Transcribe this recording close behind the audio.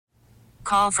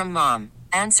Call from mom.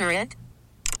 Answer it.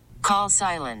 Call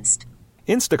silenced.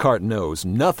 Instacart knows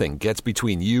nothing gets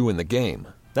between you and the game.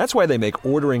 That's why they make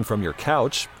ordering from your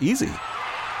couch easy.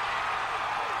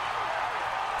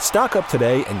 Stock up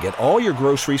today and get all your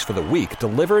groceries for the week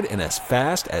delivered in as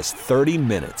fast as 30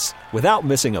 minutes without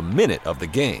missing a minute of the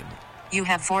game. You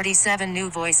have 47 new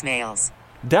voicemails.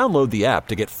 Download the app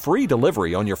to get free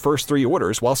delivery on your first 3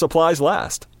 orders while supplies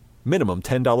last. Minimum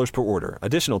 $10 per order.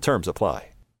 Additional terms apply.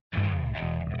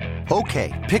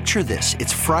 Okay, picture this.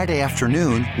 It's Friday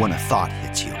afternoon when a thought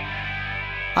hits you.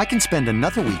 I can spend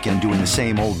another weekend doing the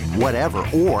same old whatever,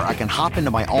 or I can hop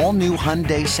into my all-new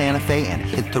Hyundai Santa Fe and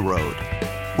hit the road.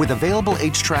 With available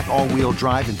H-Track all-wheel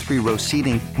drive and 3-row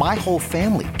seating, my whole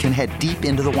family can head deep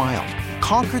into the wild.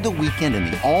 Conquer the weekend in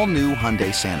the all-new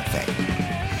Hyundai Santa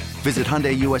Fe. Visit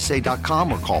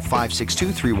HyundaiUSA.com or call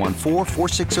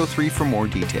 562-314-4603 for more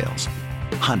details.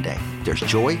 Hyundai, there's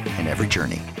joy in every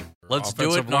journey. Let's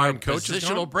do it in our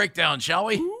positional breakdown, shall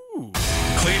we? Ooh.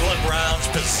 Cleveland Browns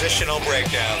positional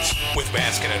breakdowns with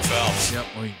Baskin and Phelps. Yep,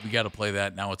 we got to play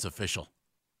that. Now it's official.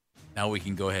 Now we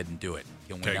can go ahead and do it.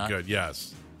 Can we not? Okay, good,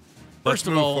 yes. First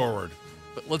of move all, forward.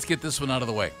 Let's get this one out of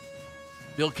the way.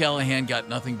 Bill Callahan got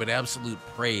nothing but absolute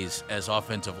praise as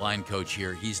offensive line coach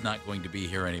here. He's not going to be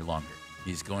here any longer.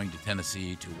 He's going to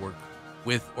Tennessee to work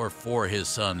with or for his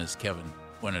son, as Kevin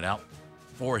pointed out.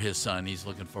 For his son, he's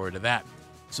looking forward to that.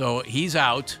 So he's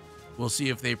out. We'll see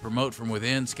if they promote from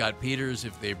within. Scott Peters,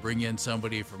 if they bring in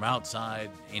somebody from outside.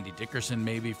 Andy Dickerson,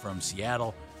 maybe from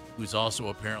Seattle, who's also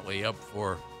apparently up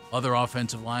for other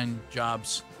offensive line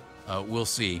jobs. We'll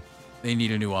see. They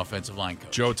need a new offensive line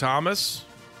coach. Joe Thomas?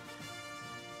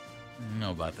 I don't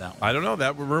know about that one. I don't know.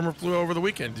 That rumor flew over the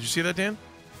weekend. Did you see that, Dan?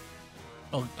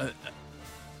 Oh, a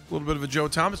little bit of a Joe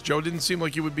Thomas. Joe didn't seem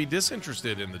like he would be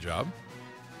disinterested in the job.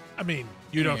 I mean,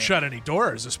 you don't shut any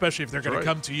doors, especially if they're going to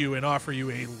come to you and offer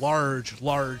you a large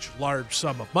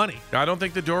sum of money. I don't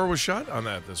think the door was shut on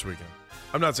that this weekend.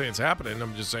 I'm not saying it's happening.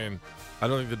 I'm just saying I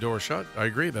don't think the door is shut. I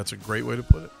agree. That's a great way to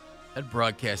put it. That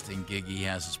broadcasting gig he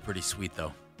has is pretty sweet,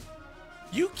 though.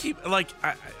 You keep, like,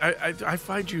 I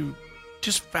find you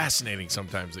just fascinating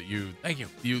sometimes that you. Thank you.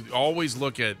 You always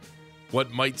look at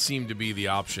what might seem to be the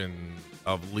option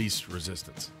of least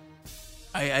resistance.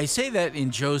 I say that in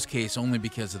Joe's case only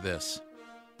because of this.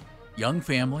 Young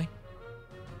family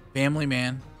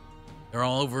man. They're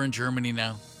all over in Germany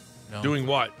now. You know, doing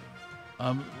what?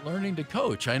 Learning to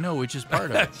coach. I know, which is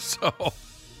part of it. So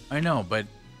I know, but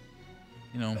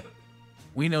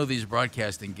we know these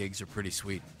broadcasting gigs are pretty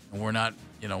sweet, and we're not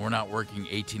working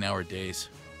 18-hour days.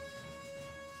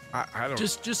 I don't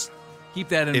just keep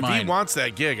that in mind. If he wants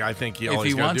that gig, I think all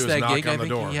he's got to do is knock on the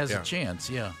door. He has a chance.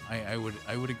 Yeah, I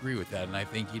would agree with that, and I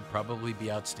think he'd probably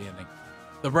be outstanding.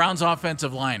 The Browns'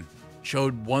 offensive line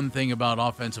showed one thing about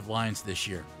offensive lines this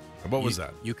year. What was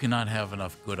that? You cannot have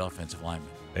enough good offensive linemen.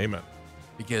 Amen.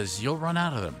 Because you'll run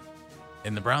out of them,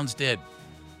 and the Browns did.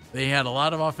 They had a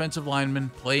lot of offensive linemen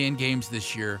play in games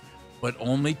this year, but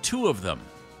only 2 of them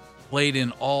played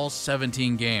in all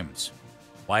 17 games.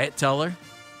 Wyatt Teller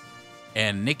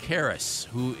and Nick Harris,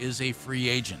 who is a free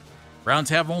agent. Browns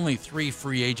have only 3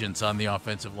 free agents on the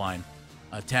offensive line.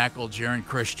 Tackle Jaron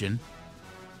Christian,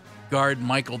 guard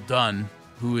Michael Dunn,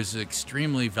 who is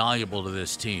extremely valuable to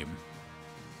this team,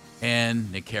 and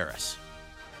Nick Harris.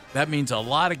 That means a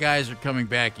lot of guys are coming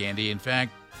back, Andy. In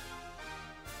fact,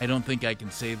 I don't think I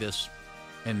can say this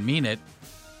and mean it.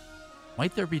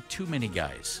 Might there be too many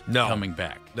guys coming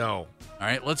back? No. All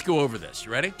right, let's go over this.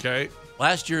 You ready? Okay.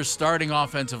 Last year's starting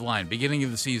offensive line, beginning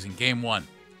of the season, game 1.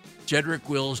 Jedrick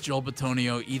Wills, Joel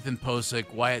Bitonio, Ethan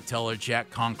Posick, Wyatt Teller,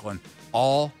 Jack Conklin,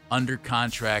 all under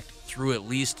contract through at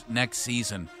least next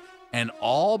season. And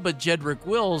all but Jedrick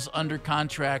Wills under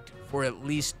contract for at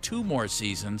least 2 more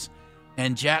seasons,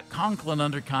 and Jack Conklin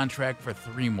under contract for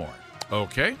 3 more.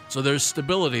 Okay. So there's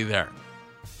stability there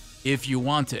if you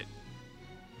want it.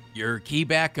 Your key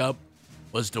backup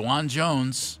was DeJuan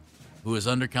Jones, who is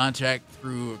under contract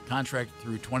through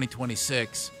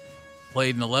 2026,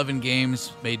 played in 11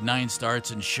 games, made 9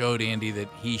 starts, and showed Andy that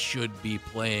he should be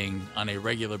playing on a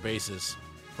regular basis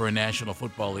for a National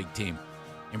Football League team,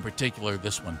 in particular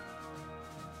this one.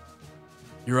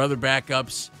 Your other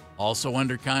backups also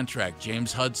under contract,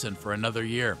 James Hudson for another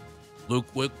year, Luke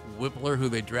Whippler, who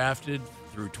they drafted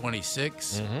through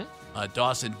 26,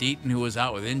 Dawson Deaton, who was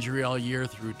out with injury all year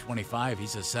through 25.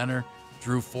 He's a center.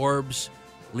 Drew Forbes,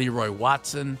 Leroy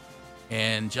Watson,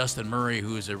 and Justin Murray,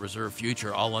 who is a reserve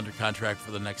future, all under contract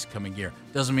for the next coming year.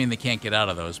 Doesn't mean they can't get out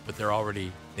of those, but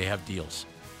they have deals.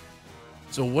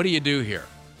 So what do you do here?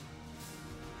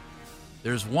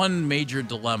 There's one major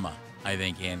dilemma, I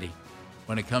think, Andy,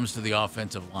 when it comes to the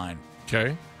offensive line.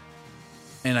 Okay.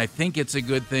 And I think it's a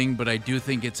good thing, but I do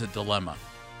think it's a dilemma.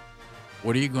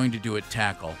 What are you going to do at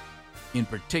tackle? In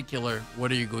particular,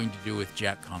 what are you going to do with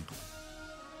Jack Conklin?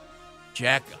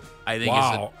 Jack, I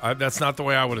think that's not the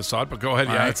way I would have saw it, but go ahead.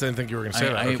 Yeah, I didn't think you were going to say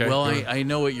that. Okay, I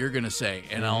know what you're going to say,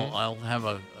 and I'll have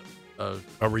a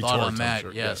thought on that.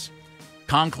 Sure. Yes.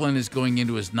 Conklin is going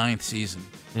into his 9th season.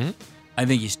 Mm-hmm. I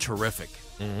think he's terrific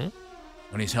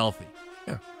when he's healthy.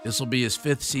 Yeah. This will be his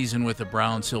 5th season with the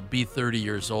Browns. He'll be 30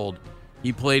 years old.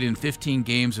 He played in 15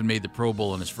 games and made the Pro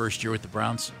Bowl in his first year with the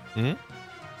Browns. Mm-hmm.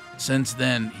 Since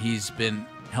then, he's been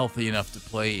healthy enough to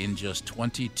play in just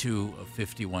 22 of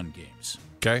 51 games.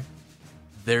 Okay.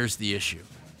 There's the issue.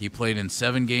 He played in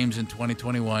 7 games in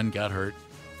 2021, got hurt.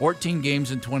 14 games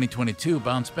in 2022,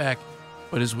 bounced back.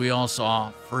 But as we all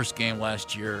saw, first game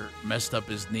last year, messed up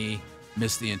his knee,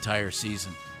 missed the entire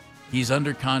season. He's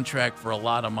under contract for a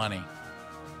lot of money.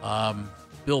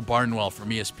 Bill Barnwell from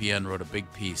ESPN wrote a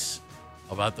big piece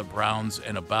about the Browns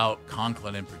and about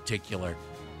Conklin in particular.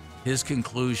 His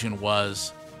conclusion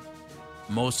was,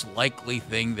 most likely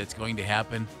thing that's going to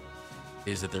happen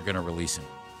is that they're going to release him.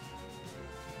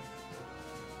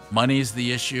 Money's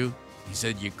the issue. He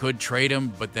said you could trade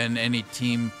him, but then any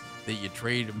team that you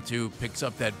trade him to picks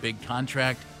up that big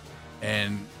contract.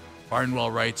 And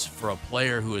Barnwell writes, for a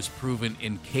player who has proven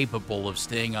incapable of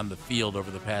staying on the field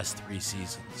over the past 3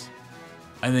 seasons.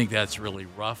 I think that's really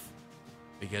rough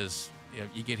because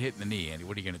you get hit in the knee, Andy.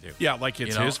 What are you going to do? Yeah, like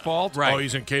it's his fault? Right. Oh,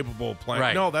 he's incapable of playing.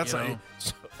 Right. No, that's I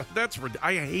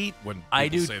hate when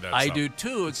people say that I stuff. do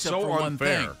too, except so for one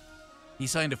unfair. thing. He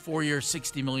signed a 4-year,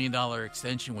 $60 million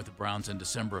extension with the Browns in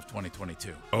December of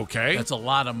 2022. Okay. That's a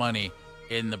lot of money,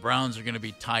 and the Browns are going to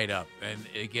be tied up. And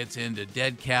it gets into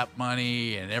dead cap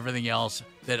money and everything else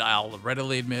that I'll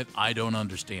readily admit I don't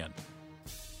understand.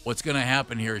 What's going to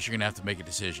happen here is you're going to have to make a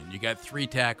decision. You got 3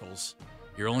 tackles.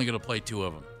 You're only going to play 2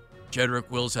 of them. Jedrick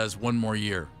Wills has 1 more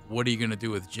year. What are you going to do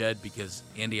with Jed? Because,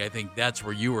 Andy, I think that's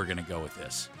where you were going to go with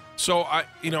this. So,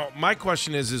 my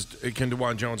question is can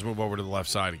DeJuan Jones move over to the left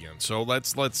side again? So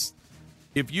let's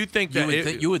if you think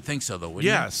you would think so, though, wouldn't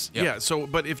you? Yes, yeah. So,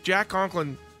 but if Jack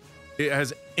Conklin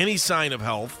has any sign of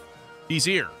health, he's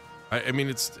here. I mean,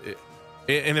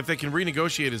 and if they can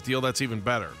renegotiate his deal, that's even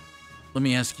better. Let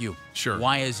me ask you. Sure.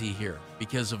 Why is he here?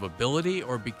 Because of ability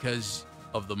or because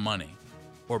of the money?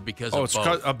 Or because of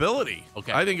both? It's ability.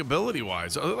 Okay. I think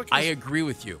ability-wise. I agree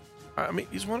with you. I mean,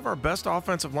 he's one of our best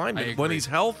offensive linemen when he's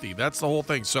healthy. That's the whole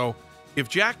thing. So if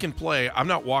Jack can play, I'm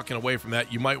not walking away from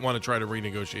that. You might want to try to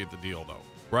renegotiate the deal, though,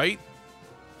 right?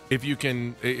 If you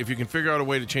can figure out a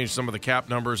way to change some of the cap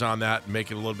numbers on that and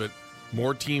make it a little bit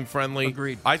more team-friendly.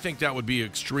 Agreed. I think that would be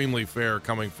extremely fair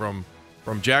coming from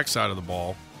Jack's side of the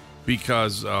ball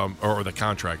because or the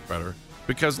contract better.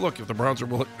 Because, look, if the Browns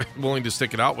are willing to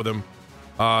stick it out with him,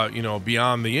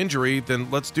 beyond the injury, then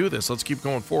let's do this. Let's keep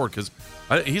going forward because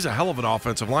he's a hell of an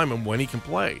offensive lineman when he can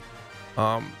play.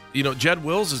 Jed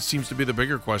Wills seems to be the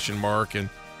bigger question mark and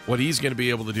what he's going to be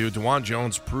able to do. DeJuan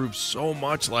Jones proved so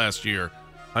much last year.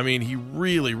 I mean, he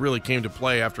really, really came to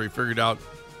play after he figured out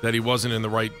that he wasn't in the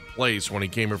right place when he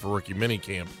came in for rookie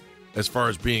minicamp. As far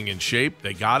as being in shape,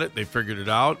 they got it. They figured it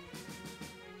out.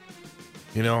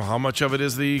 How much of it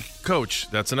is the coach?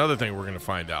 That's another thing we're going to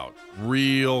find out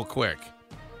real quick.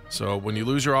 So when you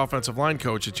lose your offensive line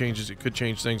coach, it could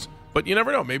change things. But you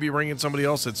never know. Maybe you bring in somebody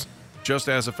else that's just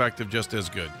as effective, just as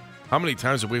good. How many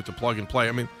times do we have to plug and play?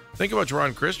 I mean, think about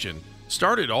Jerron Christian.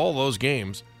 Started all those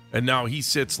games, and now he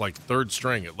sits like 3rd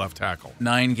string at left tackle.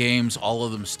 9 games, all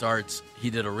of them starts. He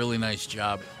did a really nice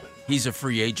job. He's a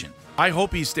free agent. I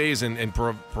hope he stays and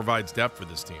provides depth for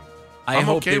this team. I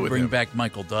hope they bring back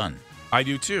Michael Dunn. I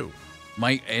do too.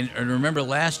 And remember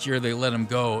last year they let him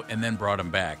go and then brought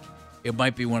him back. It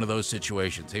might be one of those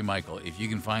situations. Hey, Michael, if you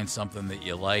can find something that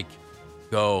you like,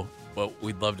 go. But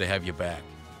we'd love to have you back.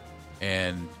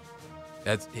 And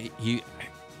he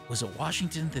was it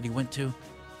Washington that he went to,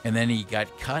 and then he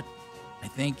got cut, I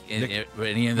think. And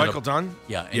he ended Michael Dunn.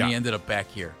 Yeah, and he ended up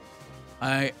back here.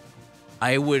 I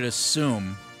would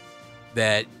assume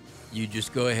that you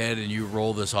just go ahead and you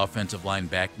roll this offensive line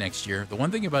back next year. The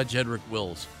one thing about Jedrick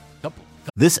Wills,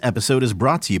 This episode is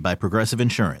brought to you by Progressive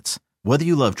Insurance. Whether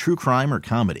you love true crime or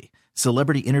comedy,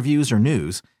 celebrity interviews or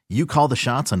news, you call the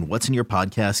shots on what's in your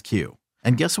podcast queue.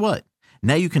 And guess what?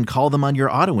 Now you can call them on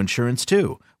your auto insurance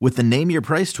too with the Name Your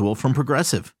Price tool from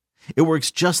Progressive. It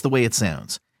works just the way it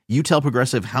sounds. You tell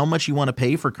Progressive how much you want to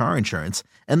pay for car insurance,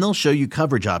 and they'll show you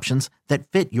coverage options that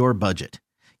fit your budget.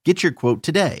 Get your quote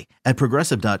today at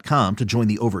Progressive.com to join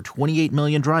the over 28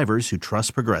 million drivers who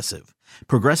trust Progressive.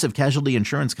 Progressive Casualty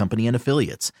Insurance Company and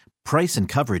Affiliates. Price and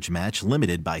coverage match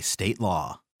limited by state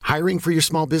law. Hiring for your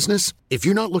small business? If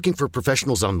you're not looking for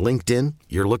professionals on LinkedIn,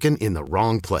 you're looking in the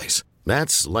wrong place.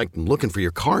 That's like looking for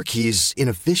your car keys in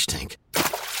a fish tank.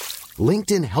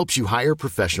 LinkedIn helps you hire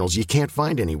professionals you can't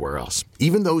find anywhere else,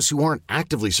 even those who aren't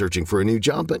actively searching for a new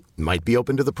job but might be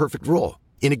open to the perfect role.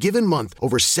 In a given month,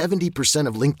 over 70%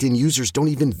 of LinkedIn users don't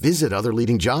even visit other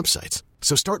leading job sites.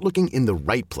 So start looking in the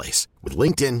right place. With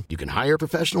LinkedIn, you can hire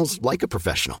professionals like a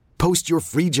professional. Post your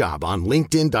free job on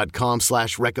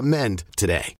linkedin.com/recommend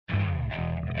today.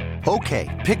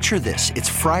 Okay, picture this. It's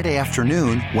Friday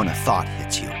afternoon when a thought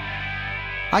hits you.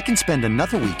 I can spend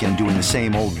another weekend doing the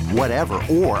same old whatever,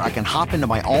 or I can hop into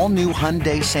my all-new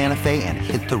Hyundai Santa Fe and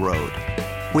hit the road.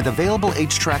 With available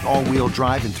H-Track all-wheel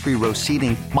drive and 3-row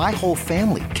seating, my whole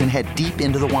family can head deep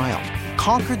into the wild.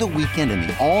 Conquer the weekend in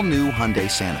the all-new Hyundai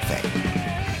Santa Fe.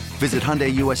 Visit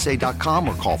HyundaiUSA.com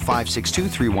or call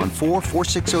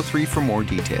 562-314-4603 for more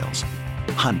details.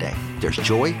 Hyundai, there's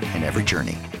joy in every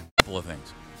journey. Couple of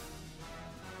things.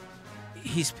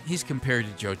 He's compared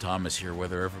to Joe Thomas here,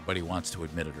 whether everybody wants to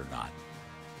admit it or not.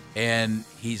 And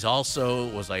he's also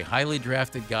was a highly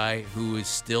drafted guy who is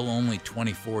still only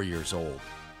 24 years old.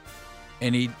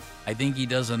 And I think he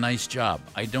does a nice job.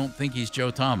 I don't think he's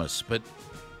Joe Thomas, but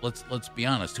let's be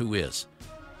honest, who is?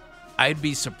 I'd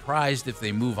be surprised if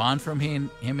they move on from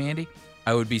him, Andy.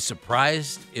 I would be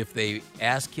surprised if they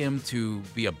ask him to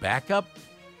be a backup.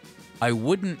 I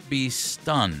wouldn't be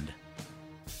stunned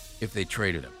if they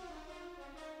traded him.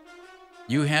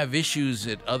 You have issues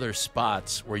at other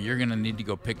spots where you're going to need to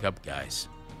go pick up guys.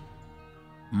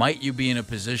 Might you be in a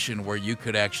position where you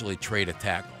could actually trade a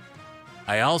tackle?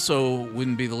 I also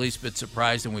wouldn't be the least bit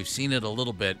surprised, and we've seen it a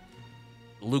little bit.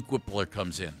 Luke Whippler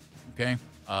comes in, okay?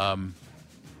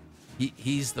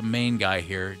 He's the main guy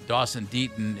here. Dawson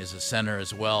Deaton is a center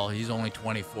as well. He's only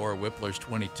 24. Whippler's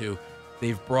 22.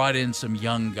 They've brought in some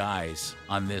young guys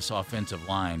on this offensive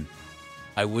line.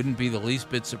 I wouldn't be the least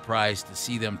bit surprised to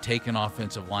see them take an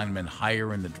offensive lineman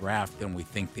higher in the draft than we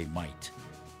think they might.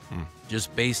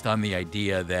 Just based on the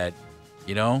idea that,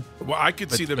 well, I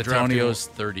could see them drafting. Batonio's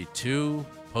 32,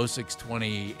 Posic's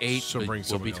 28, So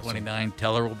will be 29,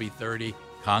 Teller will be 30,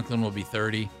 Conklin will be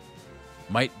 30.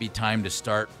 Might be time to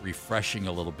start refreshing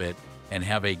a little bit and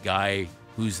have a guy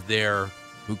who's there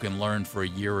who can learn for a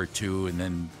year or two and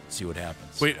then see what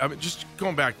happens. Wait, I mean, just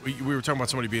going back, we were talking about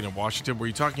somebody being in Washington. Were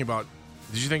you talking about,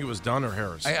 did you think it was Dunn or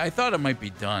Harris? I thought it might be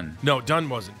Dunn. No, Dunn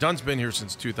wasn't. Dunn's been here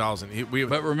since 2000.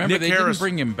 But remember, Nick they Harris, didn't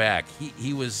bring him back.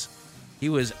 He was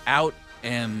out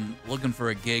and looking for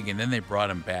a gig, and then they brought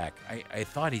him back. I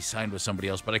thought he signed with somebody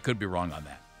else, but I could be wrong on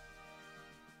that.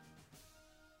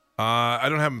 I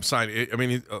don't have him signed. I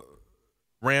mean,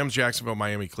 Rams, Jacksonville,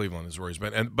 Miami, Cleveland is where he's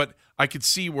been. But I could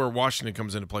see where Washington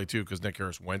comes into play too, because Nick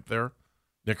Harris went there.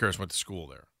 Nick Harris went to school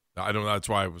there. I don't know. That's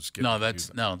why I was getting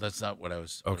that's not what I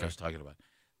was. Okay. What I was talking about.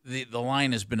 The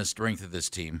line has been a strength of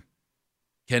this team.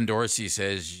 Ken Dorsey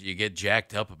says you get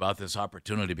jacked up about this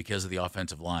opportunity because of the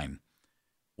offensive line.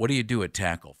 What do you do at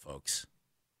tackle, folks?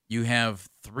 You have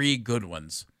three good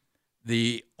ones.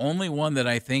 The only one that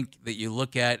I think that you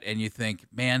look at and you think,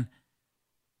 man,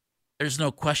 there's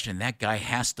no question that guy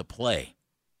has to play,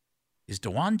 is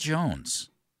DeJuan Jones,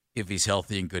 if he's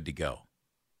healthy and good to go.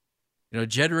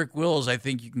 Jedrick Wills, I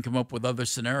think you can come up with other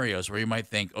scenarios where you might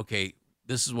think, okay,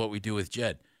 this is what we do with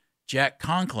Jed. Jack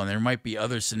Conklin, there might be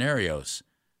other scenarios.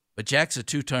 But Jack's a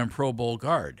two-time Pro Bowl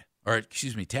tackle.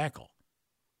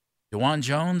 DeJuan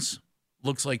Jones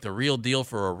looks like the real deal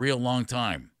for a real long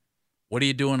time. What are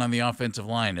you doing on the offensive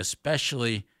line,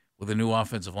 especially with a new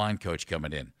offensive line coach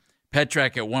coming in?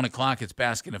 Petrak at 1 o'clock. It's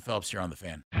Baskin and Phelps here on The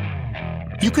Fan.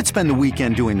 You could spend the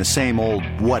weekend doing the same old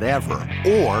whatever,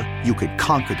 or you could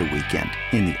conquer the weekend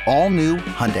in the all-new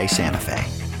Hyundai Santa Fe.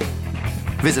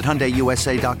 Visit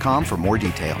HyundaiUSA.com for more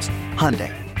details.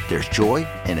 Hyundai, there's joy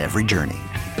in every journey.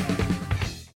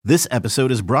 This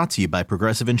episode is brought to you by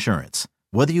Progressive Insurance.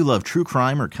 Whether you love true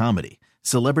crime or comedy,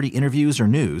 celebrity interviews or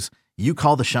news, you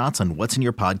call the shots on what's in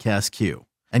your podcast queue.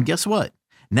 And guess what?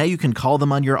 Now you can call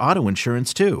them on your auto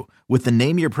insurance too with the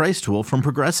Name Your Price tool from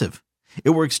Progressive.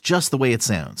 It works just the way it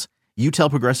sounds. You tell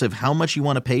Progressive how much you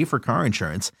want to pay for car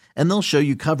insurance, and they'll show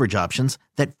you coverage options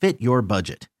that fit your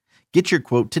budget. Get your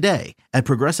quote today at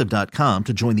Progressive.com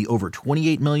to join the over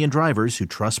 28 million drivers who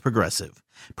trust Progressive.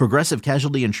 Progressive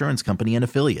Casualty Insurance Company and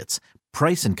Affiliates.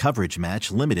 Price and coverage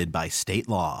match limited by state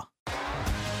law.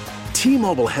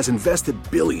 T-Mobile has invested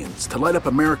billions to light up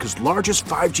America's largest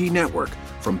 5G network,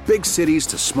 from big cities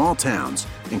to small towns,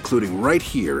 including right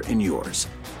here in yours.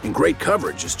 And great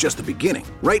coverage is just the beginning.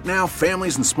 Right now,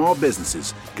 families and small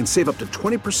businesses can save up to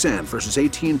 20% versus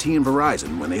AT&T and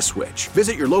Verizon when they switch.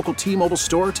 Visit your local T-Mobile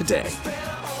store today.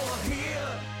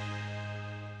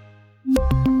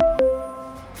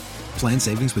 Plan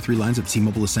savings with 3 lines of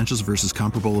T-Mobile Essentials versus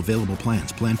comparable available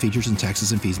plans. Plan features and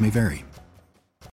taxes and fees may vary.